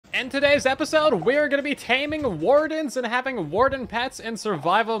In today's episode, we're going to be taming wardens and having warden pets in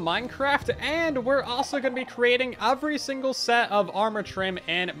survival Minecraft, and we're also going to be creating every single set of armor trim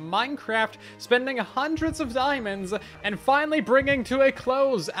in Minecraft, spending hundreds of diamonds, and finally bringing to a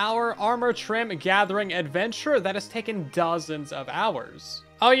close our armor trim gathering adventure that has taken dozens of hours.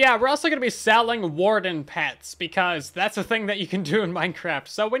 Oh yeah, we're also going to be selling warden pets, because that's a thing that you can do in Minecraft,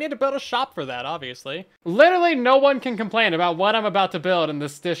 so we need to build a shop for that, obviously. Literally no one can complain about what I'm about to build in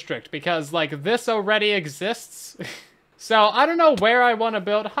this district, because, like, this already exists. So, I don't know where I want to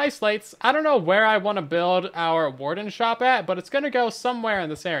build, hi Slates, I don't know where I want to build our warden shop at, but it's going to go somewhere in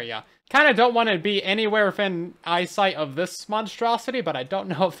this area. Kind of don't want to be anywhere within eyesight of this monstrosity, but I don't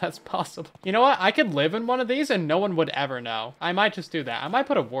know if that's possible. You know what? I could live in one of these and no one would ever know. I might just do that. I might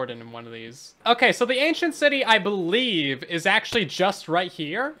put a warden in one of these. Okay, so the ancient city, I believe, is actually just right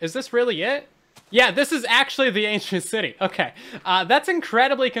here. Is this really it? Yeah, this is actually the ancient city. Okay, that's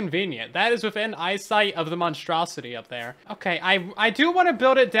incredibly convenient. That is within eyesight of the monstrosity up there. Okay, I do want to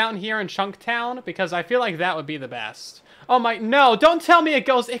build it down here in Chunktown because I feel like that would be the best. Oh my, no, don't tell me it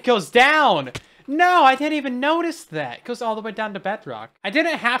goes down. No, I didn't even notice that. It goes all the way down to Bedrock. I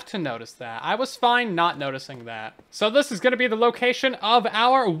didn't have to notice that. I was fine not noticing that. So this is going to be the location of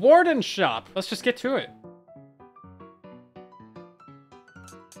our warden shop. Let's just get to it.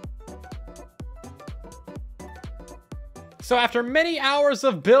 So after many hours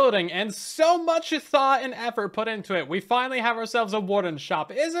of building and so much thought and effort put into it, we finally have ourselves a warden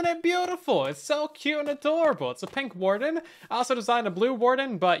shop. Isn't it beautiful? It's so cute and adorable. It's a pink warden. I also designed a blue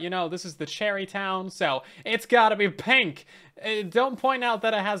warden, but you know, this is the cherry town, so it's gotta be pink. Don't point out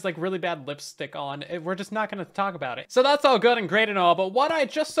that it has like really bad lipstick on. We're just not going to talk about it. So that's all good and great and all, but what I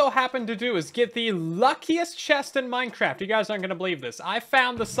just so happened to do is get the luckiest chest in Minecraft. You guys aren't going to believe this. I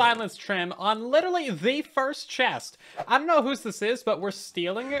found the silence trim on literally the first chest. I don't know whose this is, but we're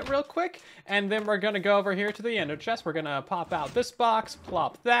stealing it real quick. And then we're going to go over here to the ender chest. We're going to pop out this box,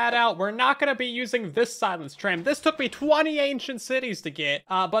 plop that out. We're not going to be using this silence trim. This took me 20 ancient cities to get.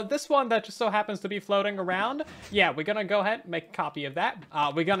 But this one that just so happens to be floating around, yeah, we're going to go ahead make a copy of that.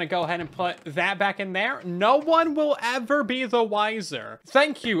 We're gonna go ahead and put that back in there. No one will ever be the wiser.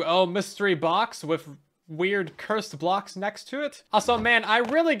 Thank you, oh mystery box with weird cursed blocks next to it. Also, man, I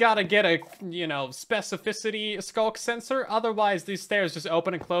really gotta get a, you know, specificity skulk sensor. Otherwise, these stairs just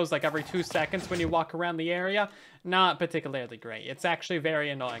open and close like every 2 seconds when you walk around the area. Not particularly great. It's actually very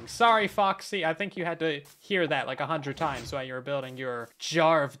annoying. Sorry, Foxy. I think you had to hear that like 100 times while you were building your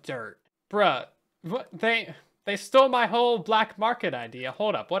jar of dirt. Bruh, what? They stole my whole black market idea.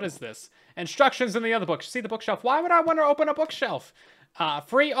 Hold up, what is this? Instructions in the other book. See the bookshelf. Why would I want to open a bookshelf?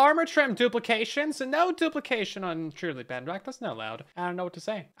 Free armor trim duplications. No duplication on truly Bedrock. That's not allowed. I don't know what to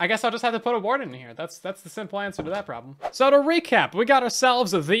say. I guess I'll just have to put a warden in here. That's the simple answer to that problem. So to recap, we got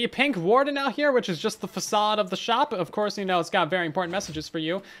ourselves the pink warden out here, which is just the facade of the shop. Of course, you know, it's got very important messages for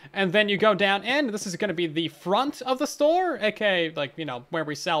you. And then you go down in. This is going to be the front of the store, aka, like, you know, where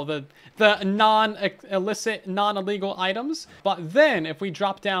we sell the non-illicit, non-illegal items. But then if we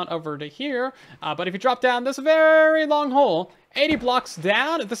drop down over to here, but if you drop down this very long hole, 80 blocks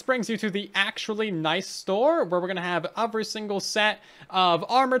down, this brings you to the actually nice store where we're going to have every single set of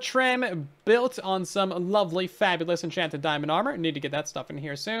armor trim built on some lovely, fabulous enchanted diamond armor. Need to get that stuff in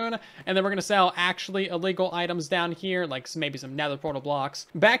here soon. And then we're going to sell actually illegal items down here, like maybe some nether portal blocks.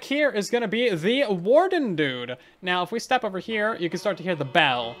 Back here is going to be the warden dude. Now, if we step over here, you can start to hear the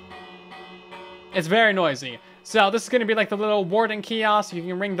bell. It's very noisy. So this is going to be like the little warden kiosk. You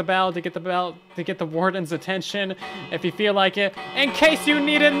can ring the bell to get the warden's attention if you feel like it, in case you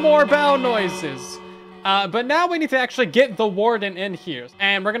needed more bell noises. But now we need to actually get the warden in here,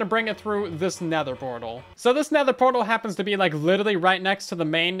 and we're going to bring it through this nether portal. So this nether portal happens to be like literally right next to the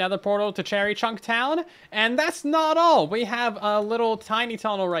main nether portal to Cherry Chunk Town, and that's not all. We have a little tiny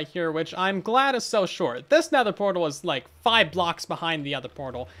tunnel right here, which I'm glad is so short. This nether portal is like 5 blocks behind the other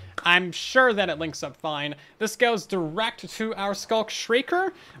portal. I'm sure that it links up fine. This goes direct to our Skulk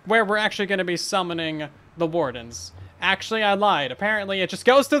Shrieker, where we're actually going to be summoning the wardens. Actually, I lied. Apparently, it just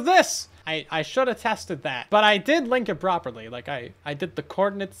goes to this! I should have tested that, but I did link it properly. Like, I did the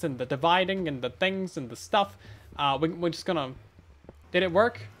coordinates and the dividing and the things and the stuff. We're just gonna... Did it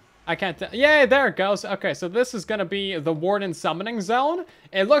work? I can't tell. Yeah, there it goes. Okay, so this is gonna be the warden summoning zone.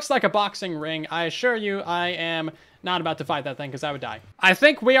 It looks like a boxing ring. I assure you, I am not about to fight that thing because I would die. I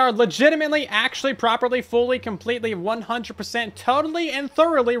think we are legitimately, actually, properly, fully, completely, 100%, totally, and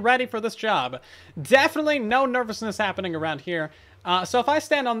thoroughly ready for this job. Definitely no nervousness happening around here. So if I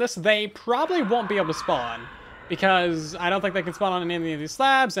stand on this, they probably won't be able to spawn. because I don't think they can spawn on any of these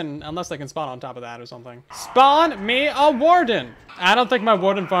slabs, and unless they can spawn on top of that or something. Spawn me a warden. I don't think my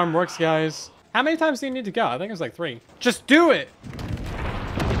warden farm works, guys. How many times do you need to go? I think it's like 3. Just do it.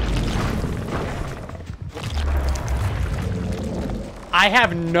 I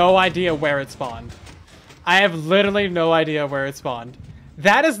have no idea where it spawned. I have literally no idea where it spawned.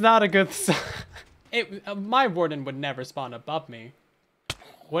 That is not a good sign. My warden would never spawn above me.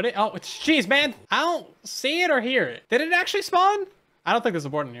 Would it? Oh, jeez, man. I don't see it or hear it. Did it actually spawn? I don't think there's a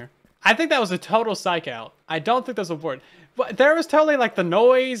warden here. I think that was a total psych out. I don't think there's a warden. But there was totally like the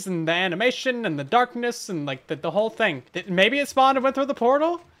noise and the animation and the darkness and like the whole thing. Maybe it spawned and went through the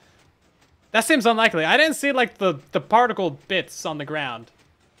portal? That seems unlikely. I didn't see like the particle bits on the ground.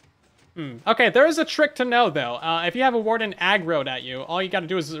 Okay, there is a trick to know though. If you have a warden aggroed at you, all you gotta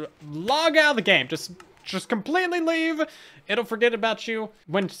do is log out of the game. Just completely leave. It'll forget about you.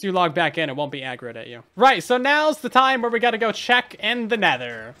 Once you log back in, it won't be aggroed at you. Right, so now's the time where we gotta go check in the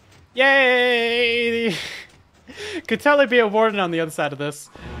nether. Yay! Could totally be a warden on the other side of this.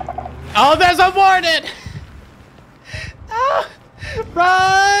 Oh, there's a warden! Ah,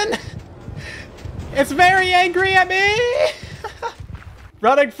 run! It's very angry at me!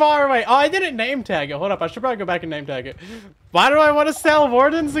 Running far away. Oh, I didn't name tag it. Hold up, I should probably go back and name tag it. Why do I want to sell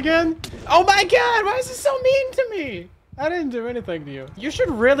wardens again? Oh my god, why is it so mean to me? I didn't do anything to you. You should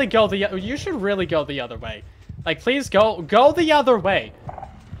really go the other way. Like, please go the other way.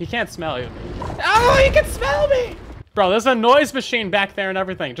 He can't smell you. Oh, he can smell me! Bro, there's a noise machine back there and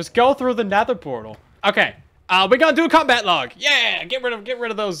everything. Just go through the nether portal. Okay, we're gonna do a combat log. Yeah, get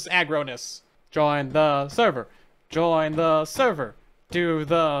rid of those aggro-ness. Join the server. Join the server. Do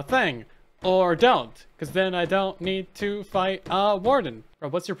the thing. Or don't. Because then I don't need to fight a warden. Bro,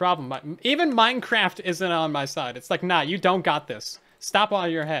 what's your problem? Even Minecraft isn't on my side. It's like, nah, you don't got this. Stop while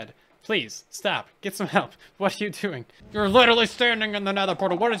you're ahead. Please, stop. Get some help. What are you doing? You're literally standing in the nether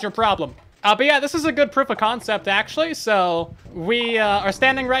portal. What is your problem? But yeah, this is a good proof of concept, actually. So, we are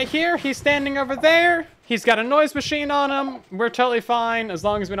standing right here. He's standing over there. He's got a noise machine on him. We're totally fine. As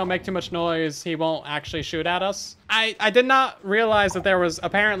long as we don't make too much noise, he won't actually shoot at us. I did not realize that there was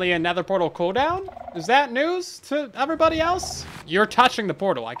apparently a nether portal cooldown. Is that news to everybody else? You're touching the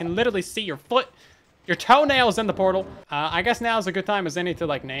portal. I can literally see your foot. Your toenails in the portal. I guess now is a good time as any to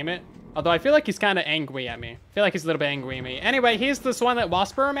like name it. Although I feel like he's kind of angry at me. I feel like he's a little bit angry at me. Anyway, he's this one that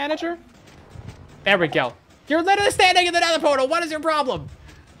Whisperer manager. There we go. You're literally standing in the nether portal. What is your problem?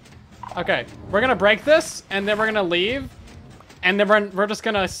 Okay, we're gonna break this, and then we're gonna leave, and then we're just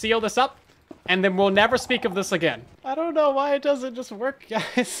gonna seal this up, and then we'll never speak of this again. I don't know why it doesn't just work,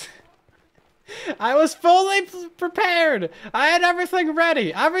 guys. I was fully prepared. I had everything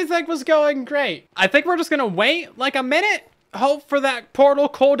ready. Everything was going great. I think we're just gonna wait like a minute, hope for that portal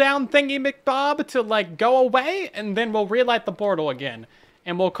cooldown thingy McBob to like go away, and then we'll relight the portal again,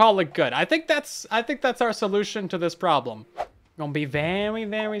 and we'll call it good. I think that's our solution to this problem. Gonna be very,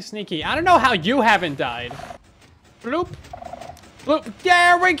 very sneaky. I don't know how you haven't died. Bloop. Bloop.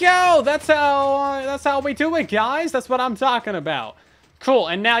 There we go. That's how we do it, guys. That's what I'm talking about. Cool.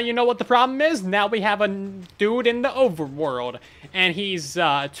 And now you know what the problem is? Now we have a dude in the overworld. And he's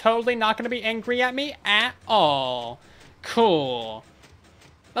totally not gonna be angry at me at all. Cool.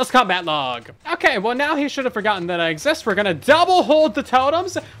 Let's combat log. Okay, well now he should have forgotten that I exist. We're gonna double hold the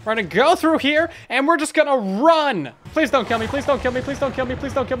totems. We're gonna go through here, and we're just gonna run. Please don't kill me, please don't kill me, please don't kill me,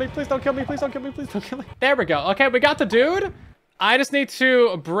 please don't kill me, please don't kill me, please don't kill me, please don't kill me. There we go. Okay, we got the dude. I just need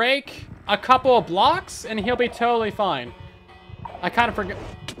to break a couple of blocks, and he'll be totally fine. I kind of forgot.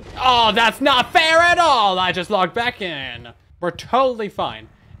 Oh, that's not fair at all. I just logged back in. We're totally fine.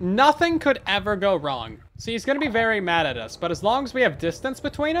 Nothing could ever go wrong. See, he's gonna be very mad at us, but as long as we have distance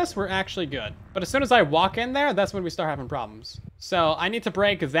between us, we're actually good. But as soon as I walk in there, that's when we start having problems. So I need to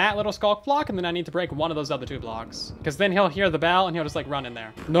break that little skulk block, and then I need to break one of those other 2 blocks. Because then he'll hear the bell, and he'll just like run in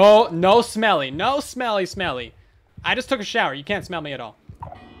there. No smelly. No smelly. I just took a shower. You can't smell me at all.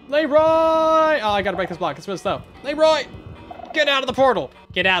 Leroy! Oh, I gotta break this block. It's really slow. Leroy! Get out of the portal.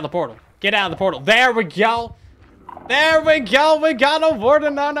 Get out of the portal. Get out of the portal. There we go. There we go. We got a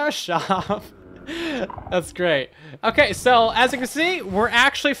warden on our shop. That's great. Okay, so as you can see, we're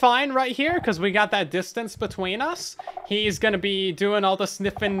actually fine right here because we got that distance between us. He's gonna be doing all the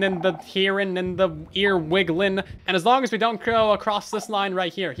sniffing and the hearing and the ear wiggling. And as long as we don't go across this line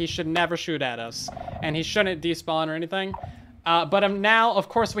right here, he should never shoot at us. And he shouldn't despawn or anything. But now, of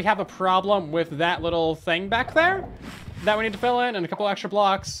course, we have a problem with that little thing back there that we need to fill in and a couple extra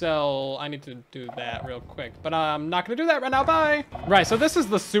blocks, so I need to do that real quick. But I'm not gonna do that right now, bye! Right, so this is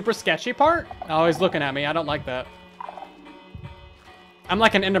the super sketchy part. Oh, he's looking at me, I don't like that. I'm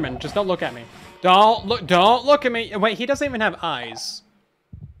like an Enderman, just don't look at me. Don't look at me. Wait, he doesn't even have eyes.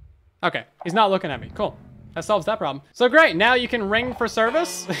 Okay, he's not looking at me. Cool. That solves that problem. So great, now you can ring for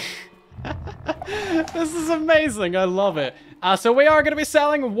service. This is amazing, I love it. So we are gonna be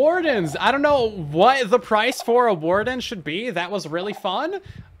selling wardens. I don't know what the price for a warden should be. That was really fun.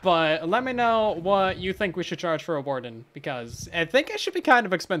 But let me know what you think we should charge for a warden, because I think it should be kind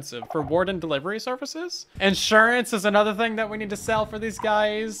of expensive for warden delivery services. Insurance is another thing that we need to sell for these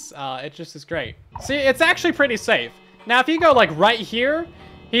guys. It just is great. See, it's actually pretty safe. Now, if you go like right here,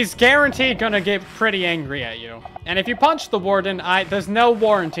 he's guaranteed gonna get pretty angry at you. And if you punch the warden, there's no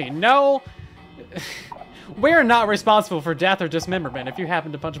warranty. No, we're not responsible for death or dismemberment if you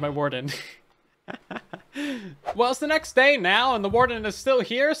happen to punch my warden. Well, it's the next day now, and the warden is still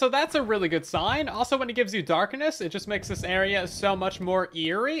here, so that's a really good sign. Also, when he gives you darkness, it just makes this area so much more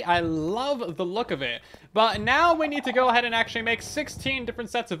eerie. I love the look of it. But now we need to go ahead and actually make 16 different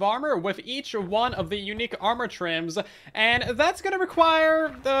sets of armor with each one of the unique armor trims, and that's gonna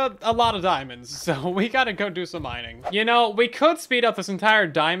require a lot of diamonds, so we gotta go do some mining. You know, we could speed up this entire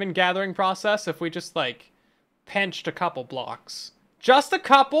diamond gathering process if we just, like, pinched a couple blocks. Just a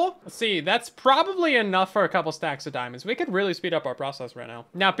couple. Let's see, that's probably enough for a couple stacks of diamonds. We could really speed up our process right now.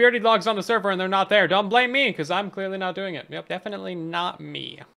 Now, Beardy logs on the server and they're not there. Don't blame me, because I'm clearly not doing it. Yep, definitely not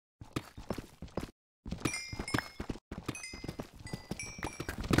me.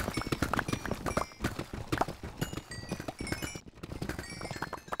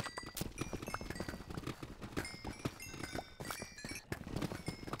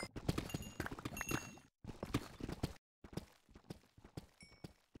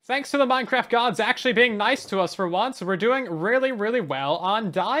 Thanks to the Minecraft gods actually being nice to us for once, we're doing really, really well on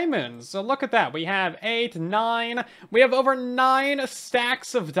diamonds. So look at that. We have 8, 9. We have over 9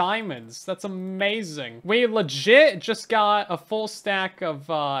 stacks of diamonds. That's amazing. We legit just got a full stack of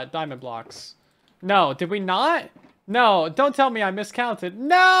diamond blocks. No, did we not? No, don't tell me I miscounted.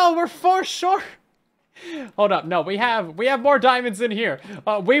 No, we're 4 short. Hold up, no, we have more diamonds in here.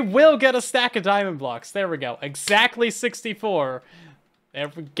 We will get a stack of diamond blocks. There we go. Exactly 64. There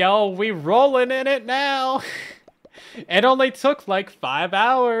we go, we rolling in it now. It only took like 5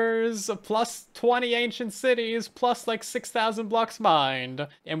 hours, plus 20 ancient cities, plus like 6,000 blocks mined.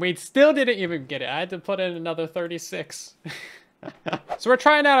 And we still didn't even get it. I had to put in another 36. So we're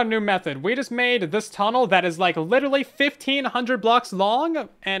trying out a new method. We just made this tunnel that is like literally 1,500 blocks long,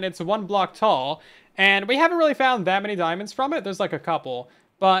 and it's 1 block tall. And we haven't really found that many diamonds from it. There's like a couple.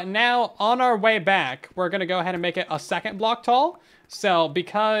 But now, on our way back, we're going to go ahead and make it a 2nd block tall. So,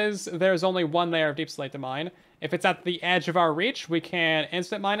 because there's only 1 layer of deep slate to mine, if it's at the edge of our reach, we can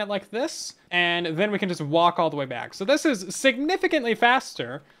instant mine it like this, and then we can just walk all the way back. So this is significantly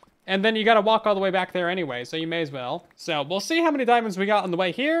faster, and then you gotta walk all the way back there anyway, so you may as well. So, we'll see how many diamonds we got on the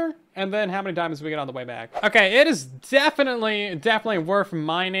way here, and then how many diamonds we get on the way back. Okay, it is definitely worth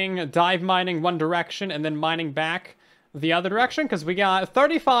mining, dive mining one direction, and then mining back the other direction, because we got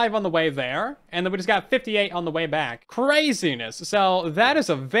 35 on the way there, and then we just got 58 on the way back. Craziness. So that is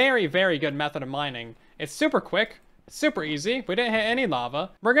a very, very good method of mining. It's super quick, super easy. We didn't hit any lava.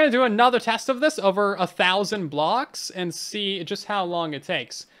 We're gonna do another test of this over 1,000 blocks and see just how long it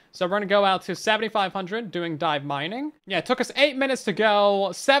takes. So we're gonna go out to 7,500 doing dive mining. Yeah, it took us 8 minutes to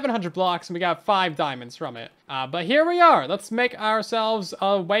go 700 blocks, and we got 5 diamonds from it. But here we are. Let's make ourselves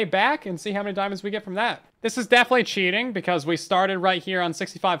a way back and see how many diamonds we get from that. This is definitely cheating because we started right here on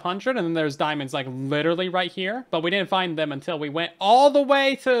 6,500, and then there's diamonds like literally right here, but we didn't find them until we went all the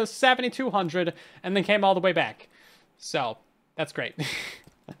way to 7,200 and then came all the way back. So that's great.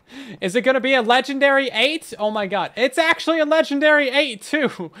 Is it going to be a legendary 8? Oh my god. It's actually a legendary 8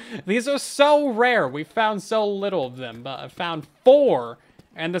 too. These are so rare. We found so little of them, but I found 4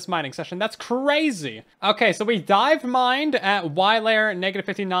 in this mining session. That's crazy. Okay, so we dive mined at Y layer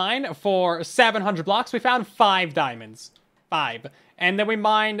 -59 for 700 blocks. We found 5 diamonds. 5. And then we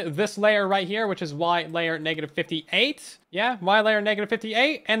mined this layer right here, which is Y layer -58. Yeah, Y layer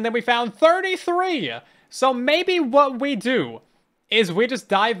 -58. And then we found 33. So maybe what we do is we just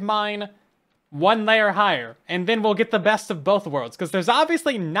dive mine 1 layer higher, and then we'll get the best of both worlds, because there's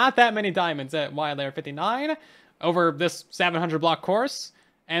obviously not that many diamonds at Y layer 59 over this 700 block course,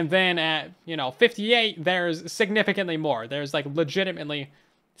 and then at, you know, 58, there's significantly more. There's like legitimately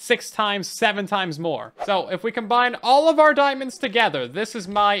 6 times, 7 times more. So if we combine all of our diamonds together, this is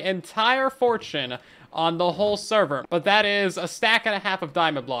my entire fortune on the whole server. But that is a stack and a half of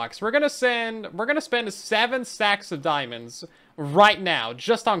diamond blocks. We're gonna spend 7 stacks of diamonds right now,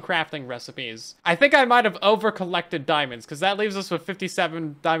 just on crafting recipes. I think I might have over-collected diamonds, because that leaves us with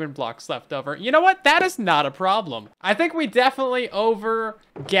 57 diamond blocks left over. You know what? That is not a problem. I think we definitely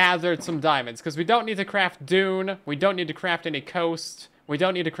over-gathered some diamonds, because we don't need to craft dune, we don't need to craft any coast, we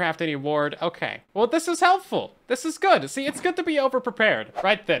don't need to craft any ward. Okay. Well, this is helpful. This is good. See, it's good to be over-prepared.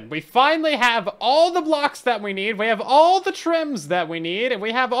 Right then, we finally have all the blocks that we need. We have all the trims that we need. And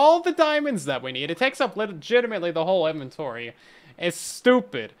we have all the diamonds that we need. It takes up legitimately the whole inventory. It's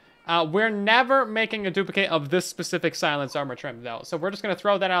stupid. We're never making a duplicate of this specific silence armor trim, though. So we're just going to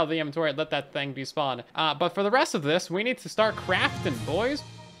throw that out of the inventory and let that thing despawn. But for the rest of this, we need to start crafting, boys.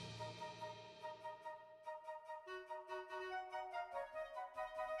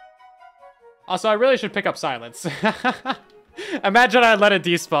 Also, I really should pick up silence. Imagine I let it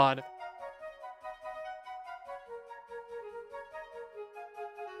despawn.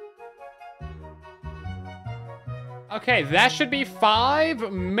 Okay, that should be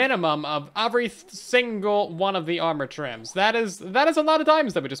 5 minimum of every single one of the armor trims. That is a lot of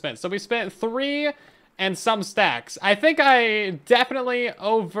diamonds that we just spent. So we spent 3 and some stacks. I think I definitely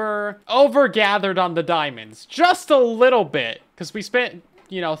over-gathered on the diamonds. Just a little bit, because we spent,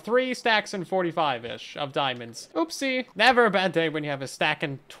 you know, 3 stacks and 45-ish of diamonds. Oopsie. Never a bad day when you have a stack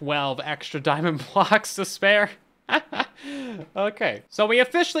and 12 extra diamond blocks to spare. Okay, so we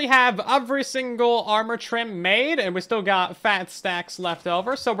officially have every single armor trim made, and we still got fat stacks left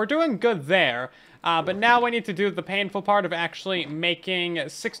over, so we're doing good there. But now we need to do the painful part of actually making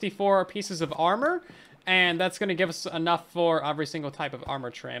 64 pieces of armor, and that's going to give us enough for every single type of armor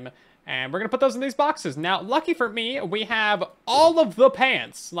trim. And we're going to put those in these boxes. Now, lucky for me, we have all of the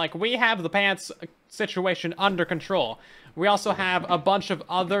pants. Like, we have the pants situation under control. We also have a bunch of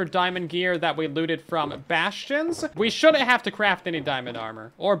other diamond gear that we looted from bastions. We shouldn't have to craft any diamond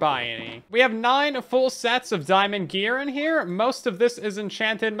armor or buy any. We have 9 full sets of diamond gear in here. Most of this is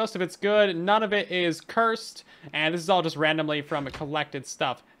enchanted. Most of it's good. None of it is cursed. And this is all just randomly from collected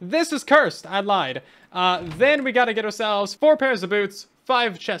stuff. This is cursed. I lied. Then we got to get ourselves 4 pairs of boots,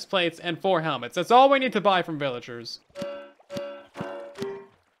 5 chest plates, and 4 helmets. That's all we need to buy from villagers.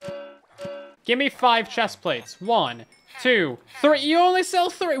 Give me 5 chest plates. 1, 2, 3. You only sell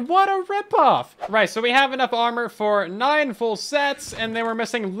 3. What a ripoff. Right, so we have enough armor for 9 full sets, and then we're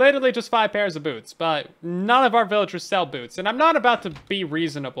missing literally just 5 pairs of boots. But none of our villagers sell boots, and I'm not about to be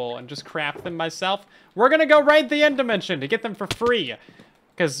reasonable and just craft them myself. We're gonna go raid the end dimension to get them for free,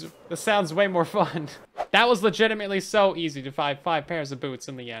 because this sounds way more fun. That was legitimately so easy to find 5 pairs of boots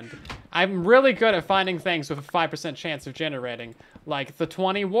in the end. I'm really good at finding things with a 5% chance of generating, like the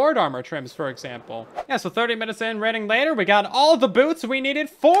 20 ward armor trims, for example. Yeah, so 30 minutes in, raiding later, we got all the boots we needed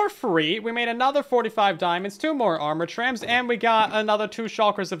for free. We made another 45 diamonds, 2 more armor trims, and we got another 2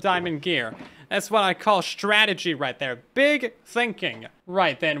 shulkers of diamond gear. That's what I call strategy right there. Big thinking.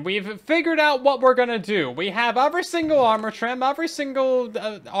 Right then, we've figured out what we're gonna do. We have every single armor trim, every single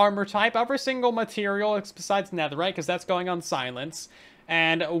armor type, every single material besides netherite, because that's going on silence.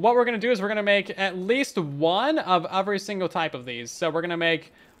 And what we're going to do is we're going to make at least 1 of every single type of these. So we're going to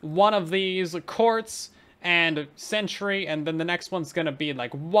make 1 of these quartz and century, and then the next one's going to be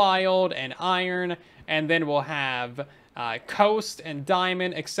like wild and iron, and then we'll have coast and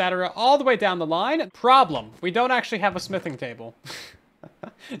diamond, etc. all the way down the line. Problem, we don't actually have a smithing table.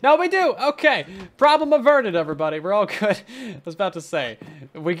 No, we do. Okay. Problem averted, everybody. We're all good. I was about to say,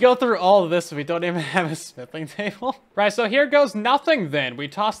 we go through all of this and we don't even have a smithing table. Right, so here goes nothing then. We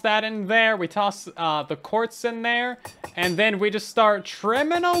toss that in there. We toss the quartz in there. And then we just start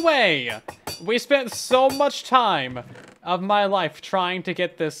trimming away. We spent so much time of my life trying to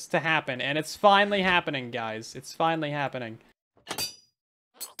get this to happen. And it's finally happening, guys. It's finally happening.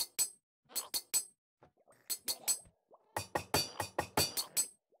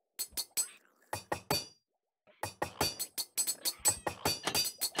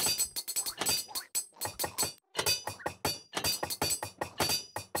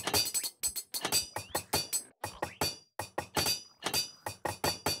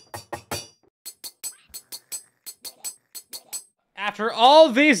 After all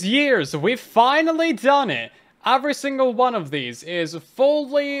these years, we've finally done it. Every single one of these is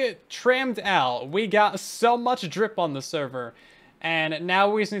fully trimmed out. We got so much drip on the server. And now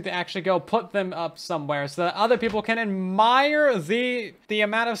we just need to actually go put them up somewhere so that other people can admire the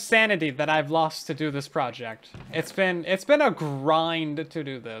amount of sanity that I've lost to do this project. It's been a grind to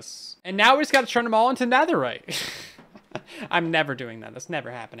do this. And now we just gotta turn them all into netherite. I'm never doing that. That's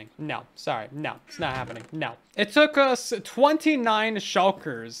never happening. No, sorry. No, it's not happening. No. It took us 29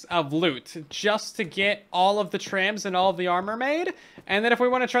 shulkers of loot just to get all of the trims and all of the armor made. And then if we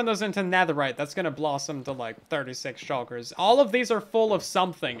want to turn those into netherite, that's going to blossom to like 36 shulkers. All of these are full of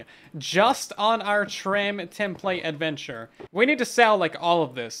something just on our trim template adventure. We need to sell like all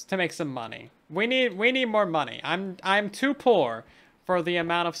of this to make some money. We need more money. I'm too poor for the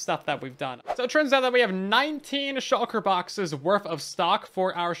amount of stuff that we've done. So it turns out that we have 19 shulker boxes worth of stock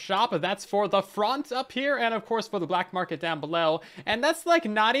for our shop. That's for the front up here, and of course for the black market down below. And that's like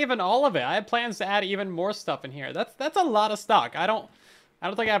not even all of it. I have plans to add even more stuff in here. That's a lot of stock. I don't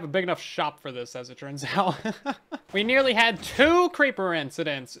think I have a big enough shop for this, as it turns out. We nearly had 2 creeper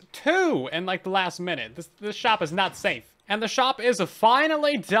incidents. 2 in like the last minute. This shop is not safe. And the shop is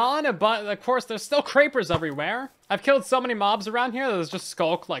finally done, but of course there's still creepers everywhere. I've killed so many mobs around here that there's just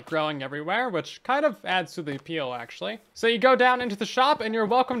skulk like growing everywhere, which kind of adds to the appeal actually. So you go down into the shop and you're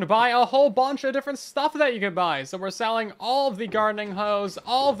welcome to buy a whole bunch of different stuff that you can buy. So we're selling all of the gardening hose,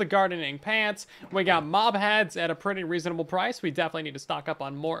 all of the gardening pants. We got mob heads at a pretty reasonable price. We definitely need to stock up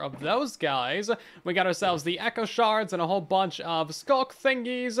on more of those guys. We got ourselves the echo shards and a whole bunch of skulk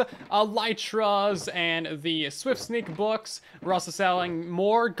thingies, elytras, and the swift sneak books. We're also selling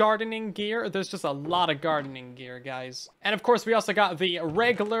more gardening gear. There's just a lot of gardening gear, guys. And of course we also got the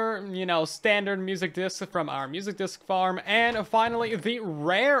regular, you know, standard music discs from our music disc farm, and finally the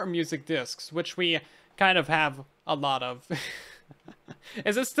rare music discs, which we kind of have a lot of.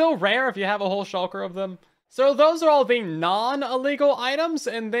 Is it still rare if you have a whole shulker of them? So those are all the non-illegal items,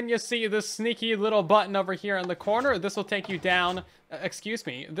 and then you see this sneaky little button over here in the corner. This will take you down,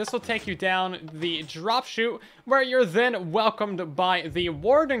 this will take you down the drop chute, where you're then welcomed by the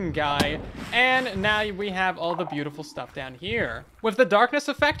warden guy, and now we have all the beautiful stuff down here. With the darkness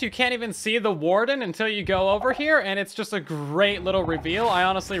effect, you can't even see the warden until you go over here, and it's just a great little reveal. I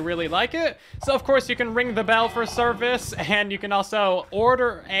honestly really like it. So of course you can ring the bell for service, and you can also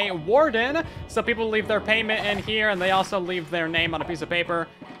order a warden, so people leave their payment in here, and they also leave their name on a piece of paper.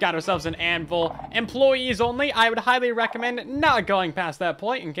 Got ourselves an anvil. Employees only. I would highly recommend not going past that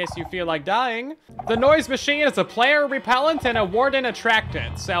point in case you feel like dying. The noise machine is a player repellent and a warden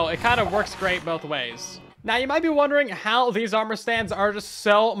attractant, so it kind of works great both ways. Now, you might be wondering how these armor stands are just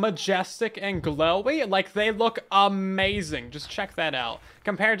so majestic and glowy. Like, they look amazing. Just check that out.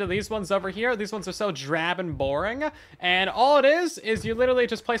 Compared to these ones over here, these ones are so drab and boring. And all it is you literally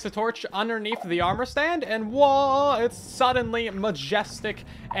just place a torch underneath the armor stand, and whoa, it's suddenly majestic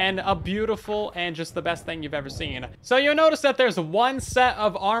and a beautiful and just the best thing you've ever seen. So you'll notice that there's one set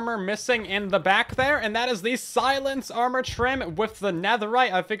of armor missing in the back there, and that is the silence armor trim with the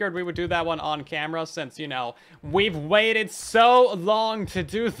netherite. I figured we would do that one on camera since, you know, we've waited so long to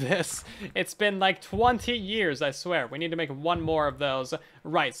do this. It's been like 20 years, I swear. We need to make one more of those.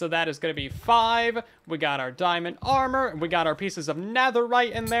 Right, so that is going to be 5. We got our diamond armor. We got our pieces of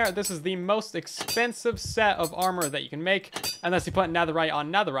netherite in there. This is the most expensive set of armor that you can make, unless you put netherite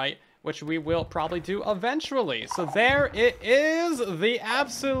on netherite, which we will probably do eventually. So there it is, the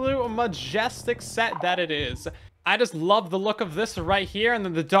absolute majestic set that it is. I just love the look of this right here, and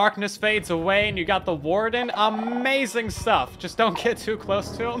then the darkness fades away, and you got the warden. Amazing stuff. Just don't get too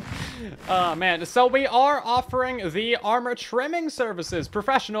close to him. Man. So we are offering the armor trimming services.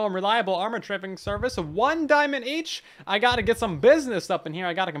 Professional and reliable armor trimming service. 1 diamond each. I gotta get some business up in here.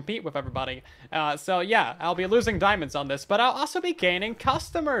 I gotta compete with everybody. So yeah, I'll be losing diamonds on this, but I'll also be gaining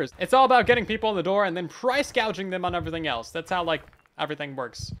customers. It's all about getting people in the door and then price gouging them on everything else. That's how, like, everything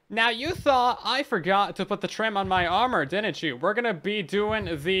works. Now, you thought I forgot to put the trim on my armor, didn't you? We're gonna be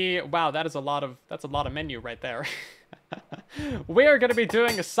doing the... Wow, that's a lot of menu right there. We are going to be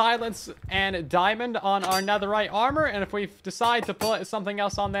doing a silence and diamond on our netherite armor, and if we decide to put something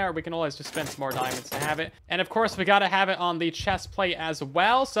else on there, we can always just spend some more diamonds to have it. And of course, we got to have it on the chest plate as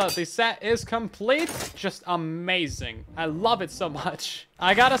well, so the set is complete. Just amazing. I love it so much.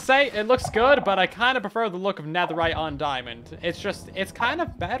 I gotta say, it looks good, but I kind of prefer the look of netherite on diamond. It's kind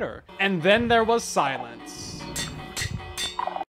of better. And then there was silence.